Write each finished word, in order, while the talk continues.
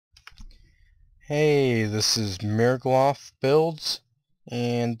Hey, this is Mirglof Builds,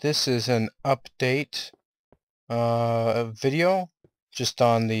 and this is an update video just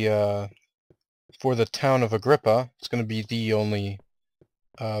on the for the town of Agrippa. It's going to be the only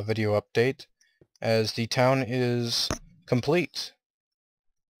video update, as the town is complete,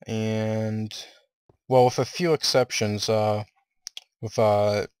 and well, with a few exceptions.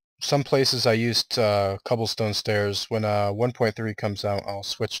 With some places I used cobblestone stairs. When 1.3 comes out, I'll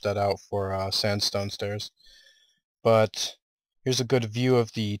switch that out for sandstone stairs. But here's a good view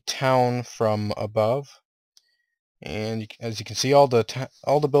of the town from above, and as you can see, all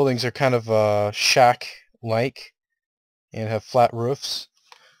the buildings are kind of shack-like and have flat roofs.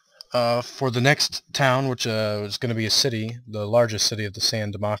 For the next town, which is going to be a city, the largest city of the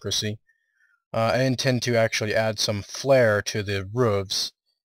Sand Democracy, I intend to actually add some flair to the roofs,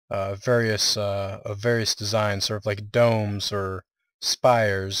 of various designs, sort of like domes or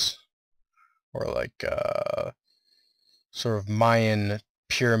spires, or like sort of Mayan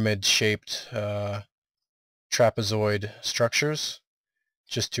pyramid-shaped trapezoid structures,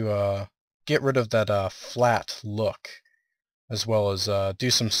 just to get rid of that flat look, as well as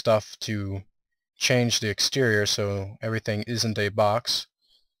do some stuff to change the exterior so everything isn't a box.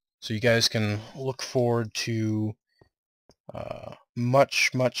 So you guys can look forward to much,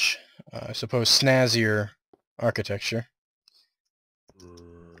 I suppose, snazzier architecture.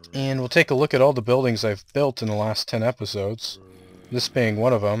 And we'll take a look at all the buildings I've built in the last 10 episodes. This being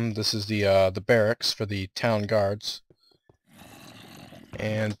one of them. This is the barracks for the town guards.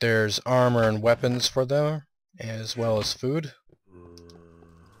 And there's armor and weapons for them, as well as food.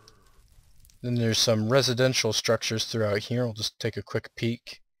 Then there's some residential structures throughout here. We'll just take a quick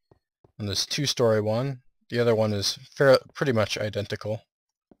peek. And this two-story one. The other one is pretty much identical,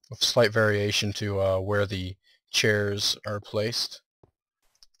 with slight variation to where the chairs are placed.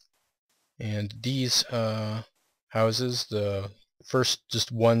 And these houses, the first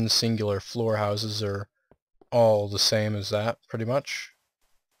just one singular floor houses, are all the same as that, pretty much.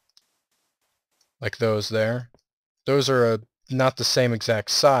 Like those there. Those are not the same exact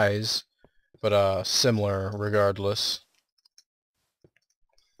size, but similar regardless.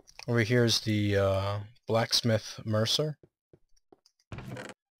 Over here is the blacksmith mercer,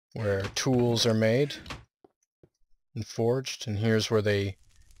 where tools are made and forged, and here's where they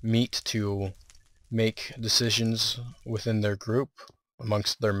meet to make decisions within their group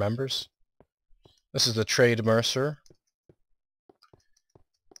amongst their members. This is the trade mercer.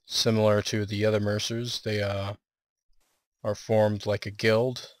 Similar to the other mercers, they are formed like a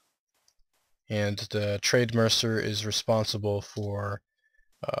guild, and the trade mercer is responsible for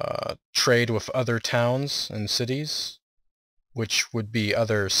trade with other towns and cities, which would be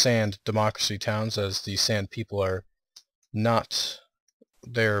other Sand Democracy towns, as the Sand people are not,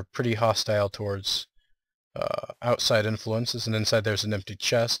 they're pretty hostile towards outside influences, and inside there's an empty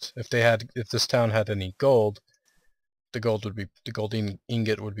chest. If this town had any gold, the gold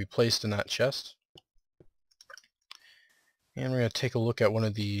ingot would be placed in that chest. And we're going to take a look at one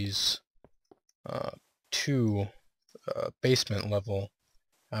of these two basement level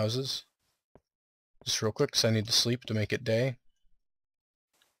houses. Just real quick, because I need to sleep to make it day.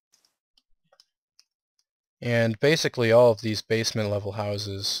 And basically all of these basement level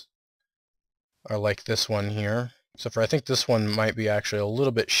houses are like this one here. Except for I think this one might be actually a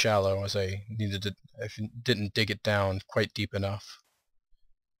little bit shallow, as I didn't dig it down quite deep enough.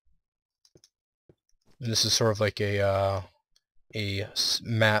 And this is sort of like a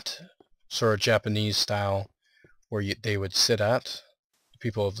mat, sort of Japanese style, where they would sit at, the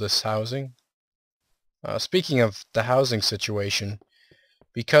people of this housing. Speaking of the housing situation,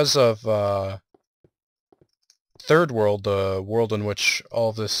 because of Third World, the world in which all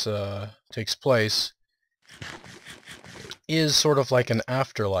of this takes place, is sort of like an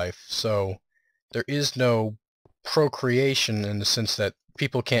afterlife, so there is no procreation in the sense that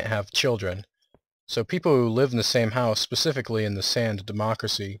people can't have children. So people who live in the same house, specifically in the Sand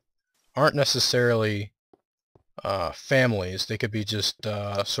Democracy, aren't necessarily families. They could be just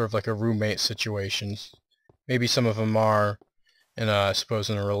sort of like a roommate situation. Maybe some of them are, I suppose,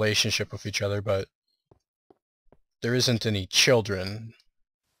 in a relationship with each other, but there isn't any children,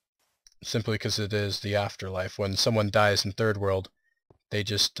 simply because it is the afterlife. When someone dies in Third World, they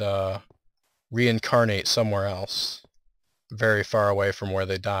just reincarnate somewhere else, very far away from where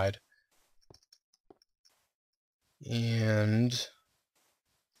they died. And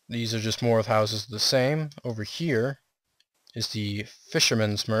these are just more of houses the same. Over here is the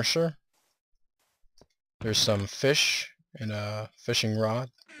fisherman's mercer. There's some fish in a fishing rod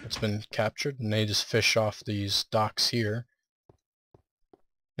that's been captured, and they just fish off these docks here.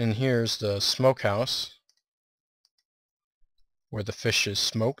 And here's the smokehouse, where the fish is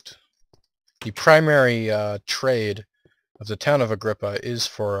smoked. The primary trade of the town of Agrippa is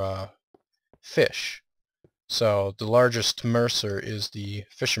for fish. So the largest mercer is the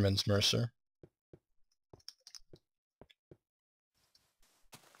fisherman's mercer.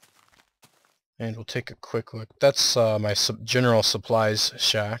 And we'll take a quick look. That's my general supplies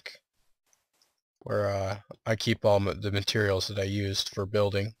shack, where I keep all the materials that I used for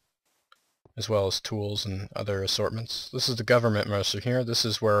building, as well as tools and other assortments. This is the government mercer here. This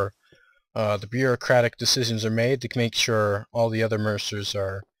is where the bureaucratic decisions are made to make sure all the other mercers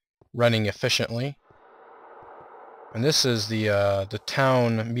are running efficiently. And this is the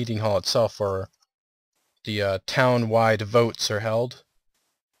town meeting hall itself, where the town-wide votes are held.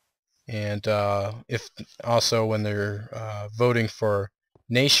 And if also when they're voting for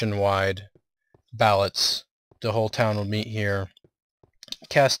nationwide ballots, the whole town will meet here,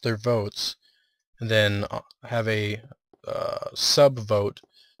 cast their votes, and then have a sub-vote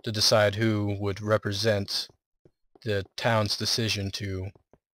to decide who would represent the town's decision to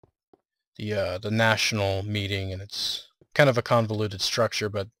the national meeting. And it's kind of a convoluted structure,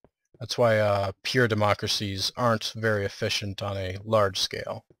 but that's why pure democracies aren't very efficient on a large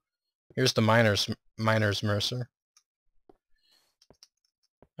scale. Here's the miner's mercer.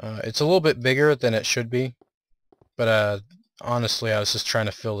 It's a little bit bigger than it should be, but honestly, I was just trying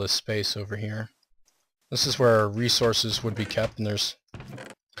to fill this space over here. This is where resources would be kept, and there's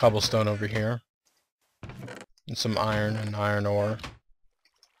cobblestone over here, and some iron and iron ore.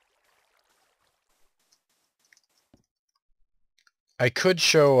 I could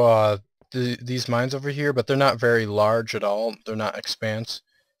show these mines over here, but they're not very large at all. They're not expanse.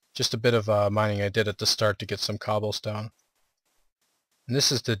 Just a bit of mining I did at the start to get some cobblestone. And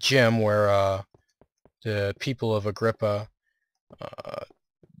this is the gym where the people of Agrippa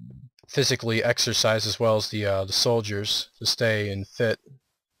physically exercise, as well as the soldiers, to stay in fit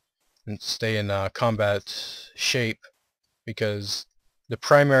and stay in combat shape, because the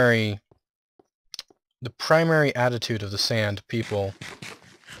primary attitude of the Sand people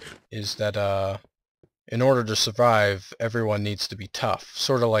is that in order to survive, everyone needs to be tough,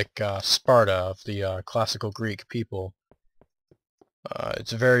 sort of like Sparta of the classical Greek people.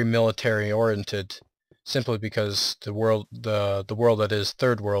 It's very military oriented, simply because the world that is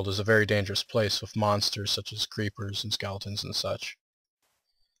Third World is a very dangerous place with monsters such as creepers and skeletons and such.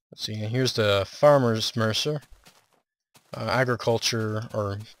 Let's see, here's the farmer's mercer, agriculture,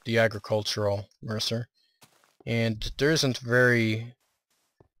 or the agricultural mercer, and there isn't very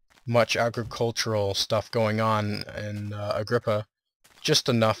much agricultural stuff going on in Agrippa, just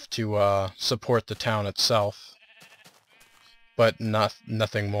enough to support the town itself, but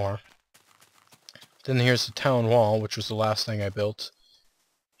nothing more. Then here's the town wall, which was the last thing I built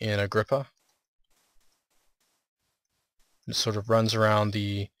in Agrippa. It sort of runs around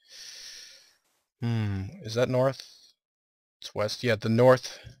the... is that north? It's west. Yeah, the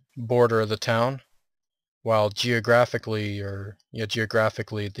north border of the town, while geographically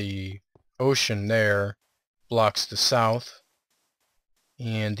the ocean there blocks the south,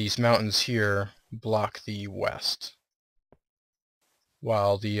 and these mountains here block the west,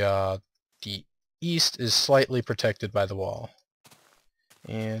 while the east is slightly protected by the wall.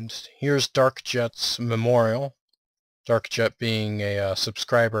 And here's Darkjet's memorial. Darkjet being a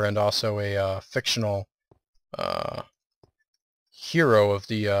subscriber and also a fictional hero of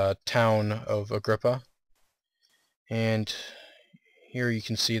the town of Agrippa. And here you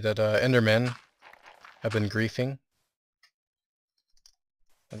can see that Endermen have been griefing.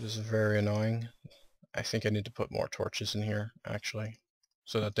 That is very annoying. I think I need to put more torches in here, actually,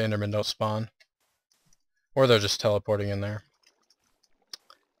 so that the Endermen don't spawn. Or they're just teleporting in there.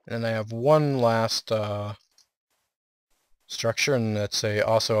 And then I have one last structure, and that's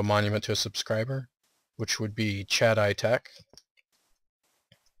also a monument to a subscriber, which would be Chadai Tech.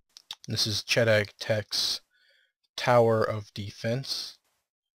 This is Chadai Tech's Tower of Defense.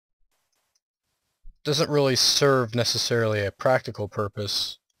 Doesn't really serve necessarily a practical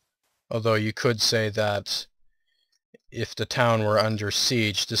purpose, although you could say that if the town were under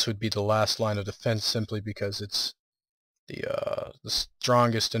siege, this would be the last line of defense, simply because it's the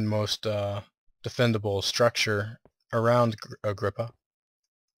strongest and most defendable structure around Agrippa.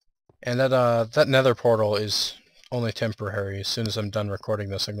 And that nether portal is only temporary. As soon as I'm done recording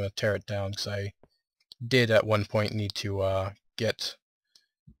this, I'm going to tear it down, because I did at one point need to get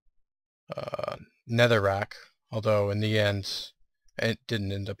netherrack, although in the end it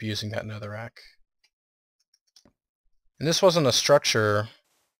didn't end up using that netherrack. And this wasn't a structure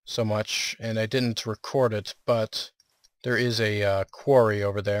so much, and I didn't record it, but there is a quarry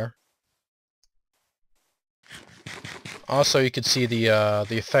over there. Also, you can see the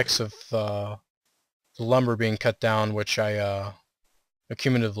effects of the lumber being cut down, which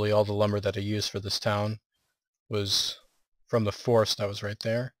accumulatively all the lumber that I used for this town was from the forest that was right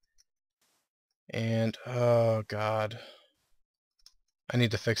there. And oh god, I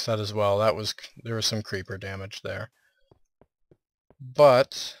need to fix that as well. There was some creeper damage there.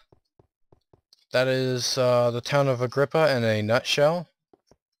 But that is the town of Agrippa in a nutshell.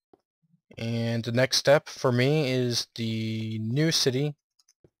 And the next step for me is the new city.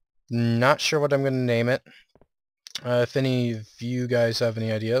 Not sure what I'm going to name it. If any of you guys have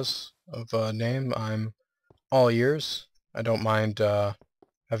any ideas of a name, I'm all ears. I don't mind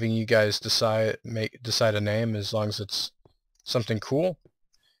having you guys decide a name as long as it's something cool.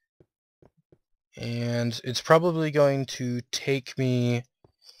 And it's probably going to take me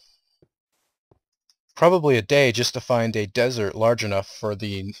probably a day just to find a desert large enough for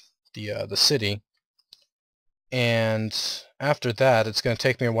the city. And after that, it's going to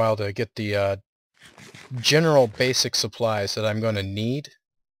take me a while to get the general basic supplies that I'm going to need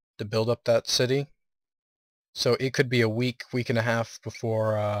to build up that city. So it could be a week and a half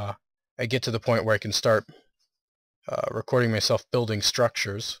before I get to the point where I can start recording myself building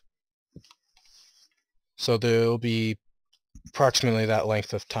structures. So there'll be approximately that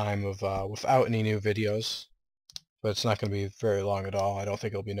length of time of without any new videos, but it's not going to be very long at all. I don't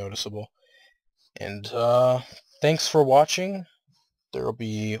think it'll be noticeable. And thanks for watching. There will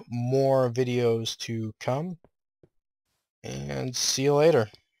be more videos to come, and see you later.